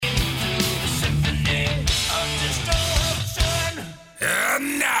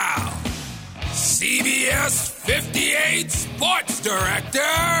CBS 58 Sports Director,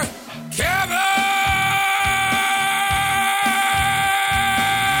 Kevin Holden.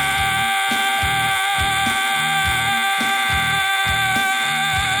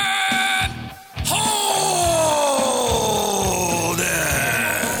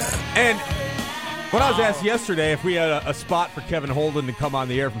 And when I was asked yesterday if we had a spot for Kevin Holden to come on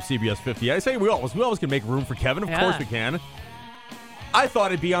the air from CBS 58, I say we always can make room for Kevin. Of course we can. I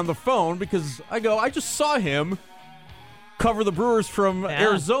thought he'd be on the phone because I just saw him cover the Brewers from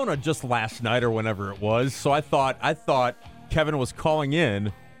Arizona just last night or whenever it was. So I thought Kevin was calling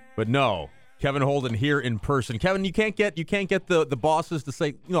in, but no, Kevin Holden here in person. Kevin, you can't get the bosses to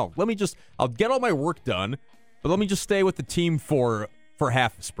say, no, I'll get all my work done, but let me just stay with the team for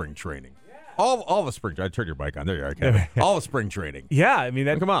half of spring training. All the spring. I turned your mic on. There you are, Kevin. All the spring training. Yeah, I mean,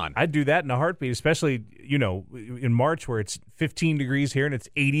 come on. I'd do that in a heartbeat, especially in March where it's 15 degrees here and it's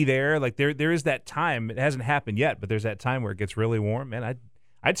 80 there. Like there is that time. It hasn't happened yet, but there's that time where it gets really warm. Man,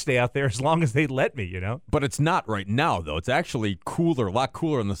 I'd stay out there as long as they'd let me. But it's not right now, though. It's actually cooler, a lot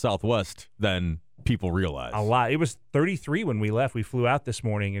cooler in the Southwest than people realize. A lot. It was 33 when we left. We flew out this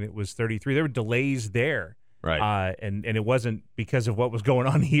morning and it was 33. There were delays there. Right. And it wasn't because of what was going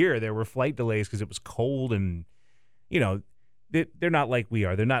on here. There were flight delays because it was cold and, they're not like we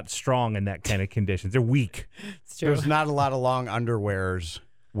are. They're not strong in that kind of conditions. They're weak. It's true. There's not a lot of long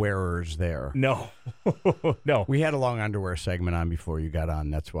wearers there. No. No. We had a long underwear segment on before you got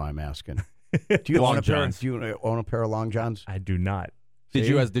on. That's why I'm asking. Do you own a pair of long johns? I do not. Did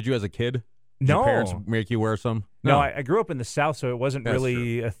you as a kid? Did No. your parents make you wear some? No, I grew up in the South, so it wasn't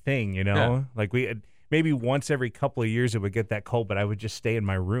really a thing, Yeah. Like we had, maybe once every couple of years it would get that cold, but I would just stay in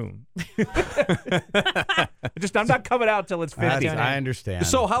my room. I'm not coming out till it's 50. I understand.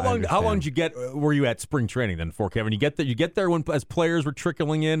 So how long did you get? Were you at spring training then for Kevin? You get there when as players were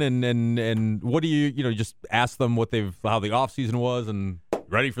trickling in, and what do you just ask them how the off season was and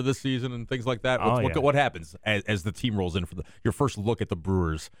ready for this season and things like that? What happens as the team rolls in for your first look at the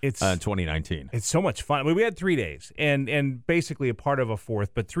Brewers in 2019? It's so much fun. I mean, we had 3 days and basically a part of a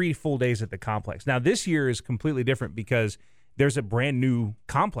fourth, but 3 full days at the complex. Now, this year is completely different because there's a brand new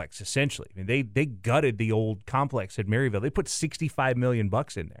complex, essentially. I mean, they gutted the old complex at Maryville. They put $65 million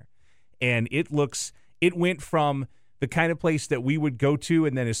in there. And it went from the kind of place that we would go to,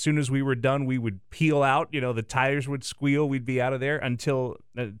 and then as soon as we were done, we would peel out. The tires would squeal. We'd be out of there until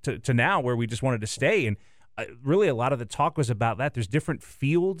to now, where we just wanted to stay. And really, a lot of the talk was about that. There's different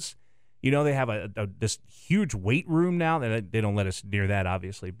fields. They have this huge weight room now. They don't let us near that,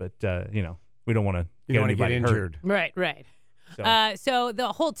 obviously, but we don't want to get anybody injured. hurt. Right. So the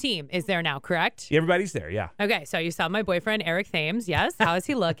whole team is there now, correct? Everybody's there, yeah. Okay, so you saw my boyfriend, Eric Thames. Yes. How is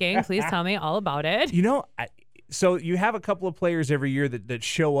he looking? Please tell me all about it. So you have a couple of players every year that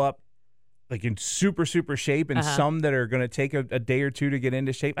show up like in super, super shape, and some that are going to take a day or two to get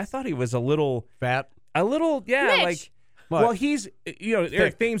into shape. I thought he was a little fat. A little, yeah. Mitch. Well, he's,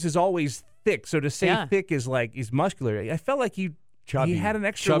 Eric Thames is always thick. So to say thick is like he's muscular. I felt like he had an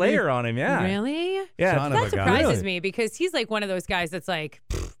extra layer on him. Yeah. Really? Yeah. That surprises me because he's like one of those guys that's like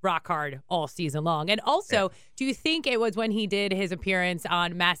rock hard all season long. And also, do you think it was when he did his appearance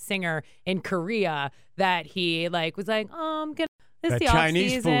on Masked Singer in Korea that he was like, I'm gonna. This is the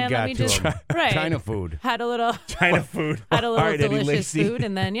Chinese off-season. food got to him. Right. China food. Had a little China food. Had a little All right, delicious food,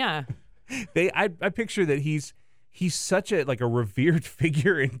 and then I picture that he's such a revered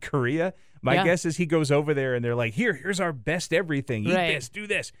figure in Korea. My guess is he goes over there and they're like, here's our best everything. Eat this, do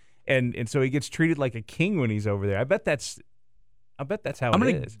this, and so he gets treated like a king when he's over there. I bet that's how it is. I'm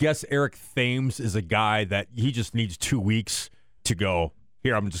gonna guess Eric Thames is a guy that he just needs 2 weeks to go.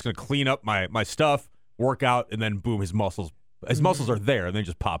 Here, I'm just gonna clean up my stuff, work out, and then boom, his muscles are there, and they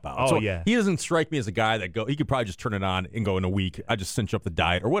just pop out. Oh, yeah. He doesn't strike me as a guy he could probably just turn it on and go in a week. I just cinch up the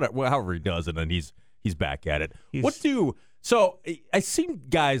diet or whatever, however he does, and then he's back at it. So I've seen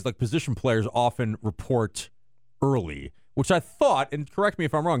guys like position players often report early, which I thought, and correct me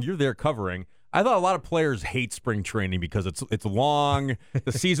if I'm wrong, you're there covering. I thought a lot of players hate spring training because it's long,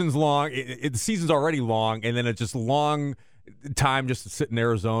 the season's long, the season's already long, and then it's just long time just to sit in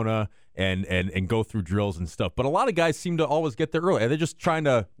Arizona and go through drills and stuff. But a lot of guys seem to always get there early. Are they just trying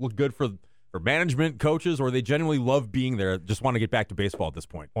to look good for management, coaches, or they genuinely love being there, just want to get back to baseball at this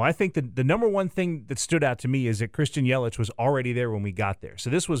point? Well, I think the number one thing that stood out to me is that Christian Yelich was already there when we got there. So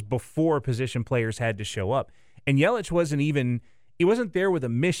this was before position players had to show up. And Yelich wasn't there with a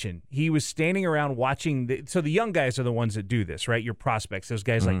mission. He was standing around watching. So the young guys are the ones that do this, right? Your prospects, those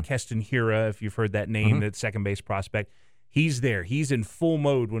guys like Keston Hiura, if you've heard that name, that second base prospect. He's there. He's in full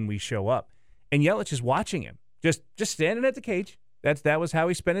mode when we show up. And Yelich is watching him, just standing at the cage, That was how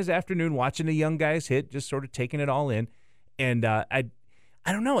he spent his afternoon, watching the young guys hit, just sort of taking it all in. And I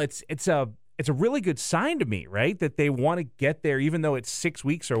don't know. It's a really good sign to me, right? That they want to get there, even though it's 6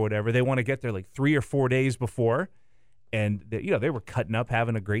 weeks or whatever. They want to get there like 3 or 4 days before. And they were cutting up,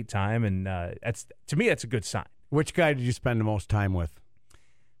 having a great time, and to me that's a good sign. Which guy did you spend the most time with?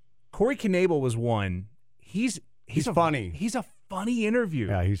 Corey Knebel was one. He's funny. He's a funny interview.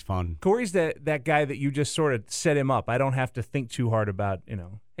 Yeah, he's fun. Corey's that guy that you just sort of set him up. I don't have to think too hard about,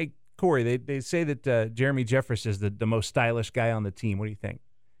 hey, Corey, they say that Jeremy Jeffress is the most stylish guy on the team. What do you think?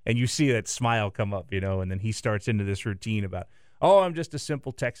 And you see that smile come up, and then he starts into this routine about, I'm just a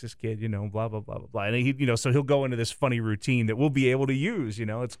simple Texas kid, blah, blah, blah, blah, blah. And he, so he'll go into this funny routine that we'll be able to use,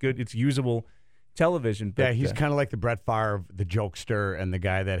 It's good. It's usable television. But, yeah, he's kind of like the Brett Favre, the jokester, and the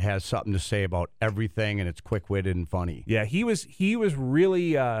guy that has something to say about everything, and it's quick-witted and funny. Yeah, he was really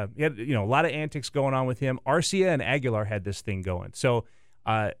he had a lot of antics going on with him. Arcia and Aguilar had this thing going. So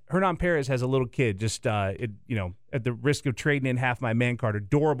Hernan Perez has a little kid, just at the risk of trading in half my man card,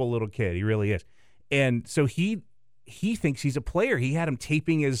 adorable little kid. He really is. And so he thinks he's a player. He had him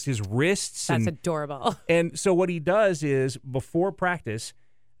taping his wrists. That's adorable. And so what he does is before practice,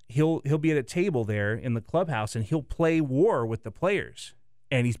 he'll be at a table there in the clubhouse and he'll play war with the players.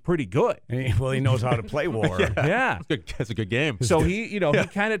 And he's pretty good. Well, he knows how to play war. Yeah. That's a good game. So he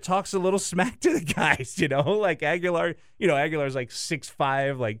kind of talks a little smack to the guys, like Aguilar, Aguilar's like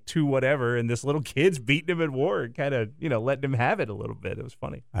 6'5", like 2 whatever, and this little kid's beating him at war and kind of, letting him have it a little bit. It was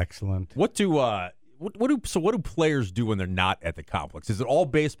funny. Excellent. What do players do when they're not at the complex? Is it all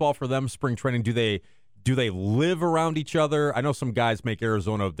baseball for them? Spring training? Do they live around each other? I know some guys make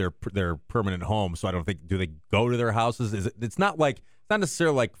Arizona their permanent home, so I don't think do they go to their houses? It's not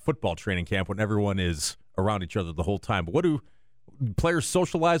necessarily like football training camp when everyone is around each other the whole time. But what do players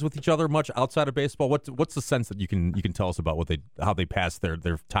socialize with each other much outside of baseball? What's the sense that you can tell us about how they pass their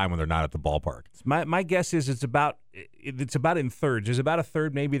time when they're not at the ballpark? My guess is it's about in thirds. There's about a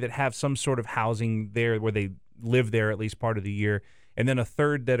third maybe that have some sort of housing there where they live there at least part of the year, and then a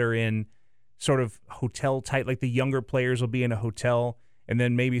third that are in sort of hotel type, like the younger players will be in a hotel, and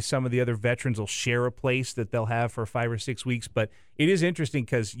then maybe some of the other veterans will share a place that they'll have for 5 or 6 weeks. But it is interesting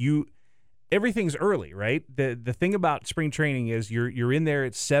because everything's early, right? The thing about spring training is you're in there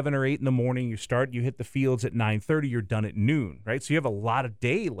at 7 or 8 in the morning. You hit the fields at 9:30. You're done at noon, right? So you have a lot of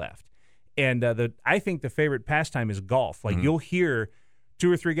day left. And I think the favorite pastime is golf. Like you'll hear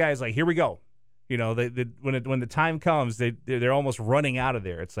 2 or 3 guys like, "Here we go." When the time comes, they're almost running out of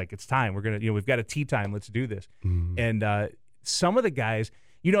there. It's like, it's time. We're gonna, we've got a tee time. Let's do this. And some of the guys,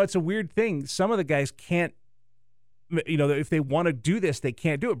 it's a weird thing. Some of the guys can't. If they want to do this, they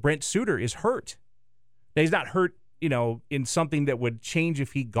can't do it. Brent Suter is hurt. Now, he's not hurt, in something that would change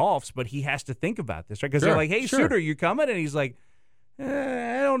if he golfs, but he has to think about this, right? Because they're like, "Hey, Suter, you coming?" And he's like,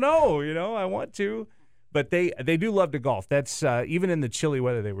 "I don't know. I want to." But they do love to golf. That's even in the chilly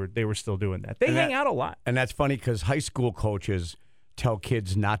weather, they were still doing that. They hang out a lot. And that's funny because high school coaches tell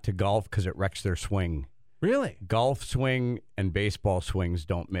kids not to golf because it wrecks their swing. Really? Golf swing and baseball swings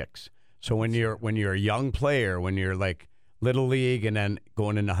don't mix. So when you're a young player, when you're like little league and then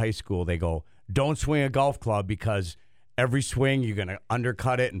going into high school, they go, "Don't swing a golf club because every swing you're going to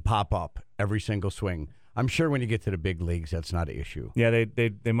undercut it and pop up every single swing." I'm sure when you get to the big leagues, that's not an issue. Yeah,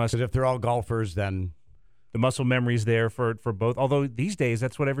 they must. Because if they're all golfers, then the muscle memory's there for both. Although these days,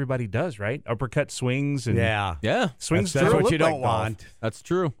 that's what everybody does, right? Uppercut swings and swings. That's what you don't want. Golf. That's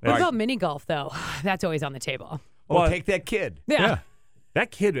true. What about mini golf though? That's always on the table. Well, take that kid. Yeah. That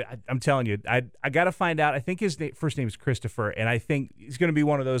kid, I'm telling you, I got to find out. I think his first name is Christopher, and I think he's going to be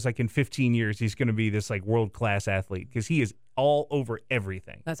one of those, like in 15 years, he's going to be this like world-class athlete because he is all over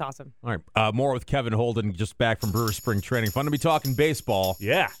everything. That's awesome. All right, more with Kevin Holden, just back from Brewers spring training. Fun to be talking baseball.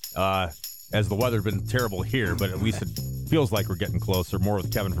 Yeah. As the weather's been terrible here, but at least it feels like we're getting closer. More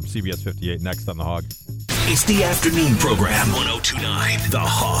with Kevin from CBS 58 next on The Hog. It's the afternoon program, 102.9 The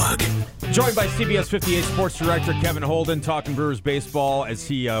Hog. Joined by CBS 58 sports director Kevin Holden, talking Brewers baseball as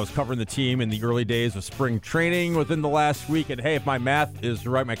he was covering the team in the early days of spring training within the last week. And hey, if my math is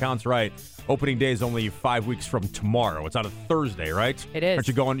right, my count's right, opening day is only 5 weeks from tomorrow. It's on a Thursday, right? It is. Aren't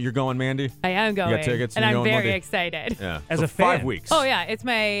you going? You're going, Mandy? I am going. You got tickets? And I'm going very Monday? excited. Yeah. As so a fan. 5 weeks. Oh, yeah. It's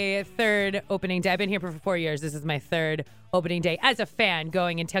my third opening day. I've been here for 4 years. This is my third opening day. As a fan,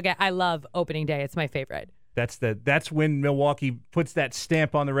 going and tailgate, I love opening day. It's my favorite. That's when Milwaukee puts that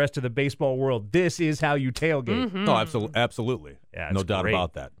stamp on the rest of the baseball world. This is how you tailgate. Mm-hmm. No, absolutely. Yeah, no doubt great.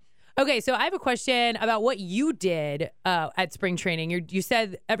 about that. Okay, so I have a question about what you did at spring training. You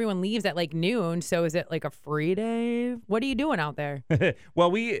said everyone leaves at like noon, so is it like a free day? What are you doing out there?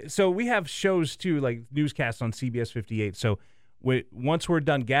 Well, we have shows too, like newscasts on CBS 58. So once we're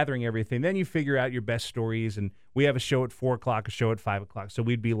done gathering everything, then you figure out your best stories. And we have a show at 4 o'clock, a show at 5 o'clock. So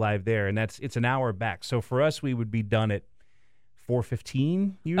we'd be live there. And it's an hour back. So for us, we would be done at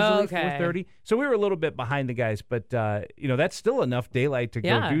 4:15 usually, 4:30. So we were a little bit behind the guys. But, that's still enough daylight to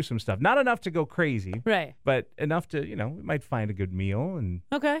go do some stuff. Not enough to go crazy. Right. But enough to, we might find a good meal. And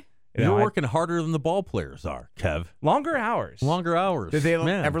Okay. You're working harder than the ball players are, Kev. Longer hours. Did they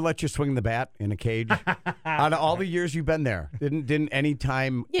ever let you swing the bat in a cage? Out of all the years you've been there, didn't any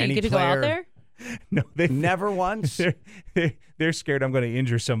time any you get player to go out there? No, they never once? They're scared I'm going to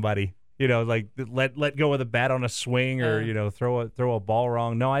injure somebody. Like let go of the bat on a swing or throw a ball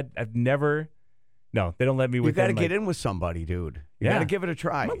wrong. No, I've never. No, they don't let me with. You got to get in with somebody, dude. You got to give it a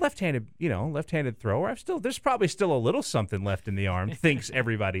try. I'm a left-handed thrower. There's probably still a little something left in the arm. Thinks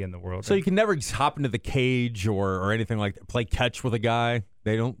everybody in the world. So you can never just hop into the cage or anything like that. Play catch with a guy.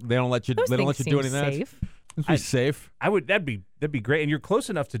 They don't let you. They don't let you do any of that. Safe. It's safe. I would. That'd be great. And you're close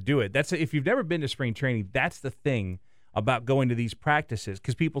enough to do it. If you've never been to spring training, that's the thing about going to these practices.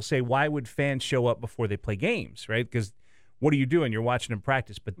 Because people say, why would fans show up before they play games, right? Because what are you doing? You're watching them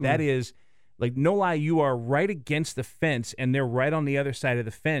practice. But that is. Like, no lie, you are right against the fence, and they're right on the other side of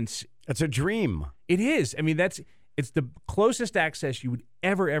the fence. It's a dream. It is. I mean, it's the closest access you would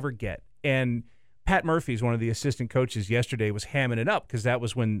ever get. And Pat Murphy's one of the assistant coaches yesterday was hamming it up because that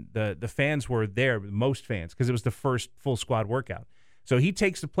was when the fans were there, most fans, because it was the first full squad workout. So he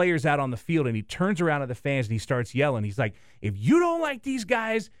takes the players out on the field, and he turns around at the fans, and he starts yelling. He's like, if you don't like these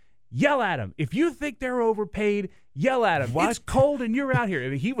guys, yell at them. If you think they're overpaid, yell at them. It's cold and you're out here. I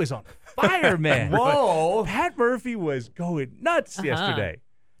mean, he was on fire, man. Whoa. Pat Murphy was going nuts yesterday.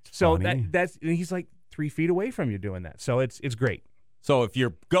 So that's and he's like 3 feet away from you doing that. So it's great. So if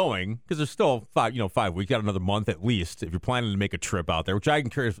you're going, because there's still 5 weeks, got another month at least. If you're planning to make a trip out there, which I can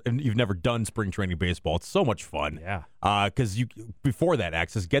curious, if you've never done spring training baseball, it's so much fun. Yeah. Because before that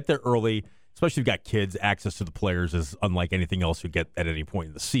access, get there early. Especially if you've got kids, access to the players is unlike anything else you get at any point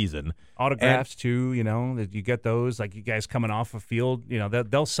in the season. Autographs, too, that you get those. Like you guys coming off a field,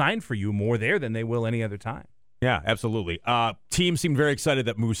 they'll sign for you more there than they will any other time. Yeah, absolutely. Team seemed very excited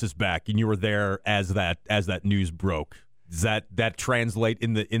that Moose is back, and you were there as that news broke. Does that translate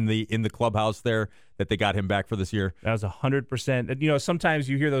in the clubhouse there that they got him back for this year? That was 100%. Sometimes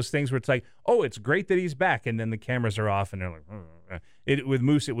you hear those things where it's like, oh, it's great that he's back, and then the cameras are off, and they're like, with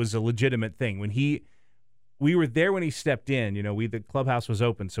Moose, it was a legitimate thing. We were there when he stepped in. The clubhouse was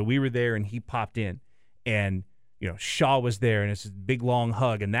open, so we were there, and he popped in, and Shaw was there, and it's a big long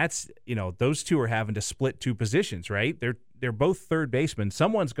hug, and that's those two are having to split 2 positions, right? They're both third basemen.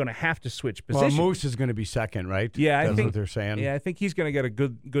 Someone's going to have to switch positions. Well, Moose is going to be second, right? Yeah, That's what they're saying. Yeah, I think he's going to get a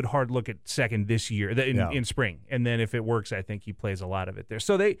good hard look at second this year in spring, and then if it works, I think he plays a lot of it there.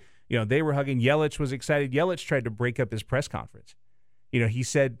 So they were hugging. Yelich was excited. Yelich tried to break up his press conference. He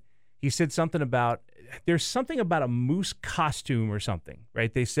said something about there's something about a Moose costume or something,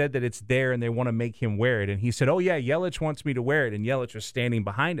 right? They said that it's there and they want to make him wear it, and he said, "Oh yeah, Yelich wants me to wear it," and Yelich was standing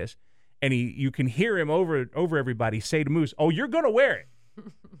behind us. And you can hear him over everybody say to Moose, "Oh, you're going to wear it."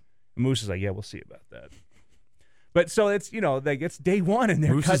 And Moose is like, "Yeah, we'll see about that." But so it's it's day one and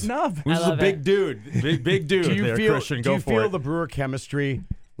they're cutting up. Moose is a big dude, big dude. Do you feel it. the Brewer chemistry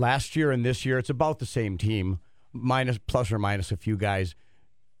last year and this year? It's about the same team, plus or minus a few guys.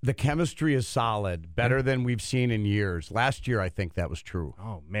 The chemistry is solid, better than we've seen in years. Last year, I think that was true.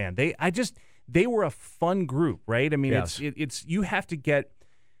 Oh man, they were a fun group, right? I mean, yes. it's you have to get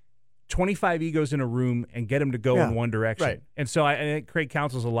 25 egos in a room and get them to go in one direction. Right. And so I think Craig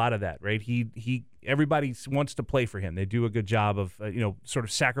counsels a lot of that, right? Everybody wants to play for him. They do a good job of sort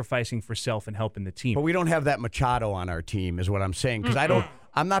of sacrificing for self and helping the team. But we don't have that Machado on our team, is what I'm saying, because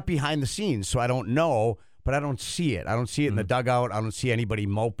I'm not behind the scenes, so I don't know, but I don't see it. I don't see it in the dugout. I don't see anybody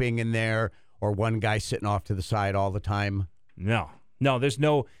moping in there or one guy sitting off to the side all the time. No, there's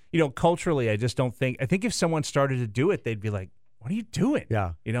no, culturally, I just don't think. I think if someone started to do it, they'd be like, "What are you doing?"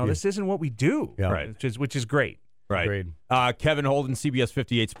 Yeah. This isn't what we do. Yeah. Right. Which is great. Right. Agreed. Kevin Holden, CBS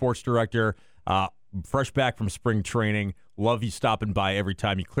 58 sports director, fresh back from spring training. Love you stopping by every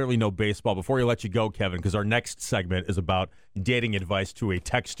time. You clearly know baseball. Before you let you go, Kevin, because our next segment is about dating advice to a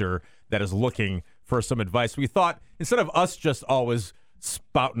texter that is looking for some advice. We thought instead of us just always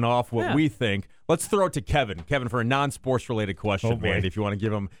spouting off what we think, let's throw it to Kevin. Kevin, for a non-sports related question, man, if you want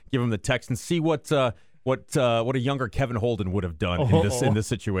to give him the text and see what what a younger Kevin Holden would have done in this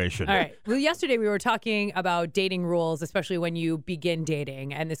situation. All right. Well, yesterday we were talking about dating rules, especially when you begin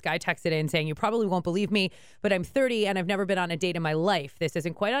dating. And this guy texted in saying, "You probably won't believe me, but I'm 30 and I've never been on a date in my life. This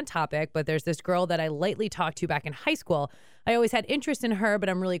isn't quite on topic, but there's this girl that I lightly talked to back in high school. I always had interest in her, but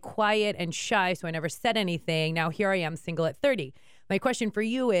I'm really quiet and shy, so I never said anything. Now here I am, single at 30. My question for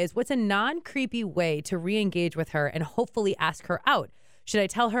you is, what's a non-creepy way to re-engage with her and hopefully ask her out? Should I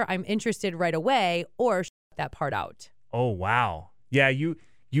tell her I'm interested right away or shut that part out?" Oh, wow. Yeah, you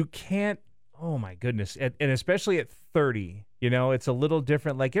can't. Oh, my goodness. And especially at 30, it's a little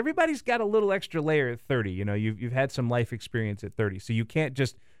different. Like, everybody's got a little extra layer at 30. You've had some life experience at 30. So you can't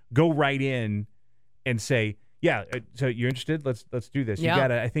just go right in and say, yeah, so you're interested? Let's do this.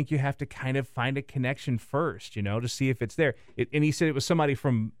 Yeah. I think you have to kind of find a connection first, to see if it's there. And he said it was somebody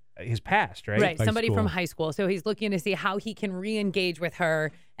from his past, right? Right, somebody from high school. So he's looking to see how he can re-engage with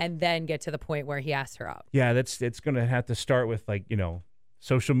her and then get to the point where he asks her out. Yeah, it's going to have to start with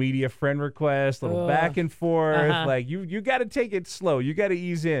social media friend requests, little back and forth. Uh-huh. Like you got to take it slow. You got to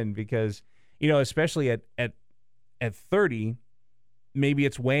ease in because especially at 30, maybe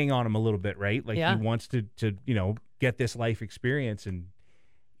it's weighing on him a little bit, right? Like he wants to get this life experience, and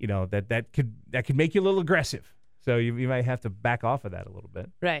that could make you a little aggressive. So you might have to back off of that a little bit.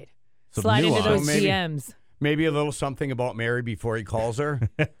 Right. Some Slide into nuance. those DMs. Maybe a little something about Mary before he calls her.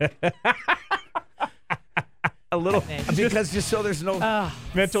 A little Because just so there's no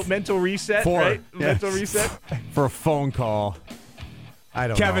mental reset, right? Mental reset for a phone call. I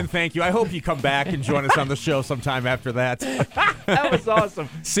don't Kevin, know. thank you. I hope you come back and join us on the show sometime after that. That was awesome.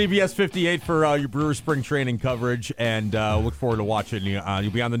 CBS 58 for your Brewers spring training coverage, and look forward to watching you.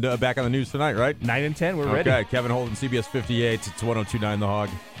 You'll be back on the news tonight, right? 9 and 10, we're ready. Okay, Kevin Holden, CBS 58. It's 102.9 The Hog.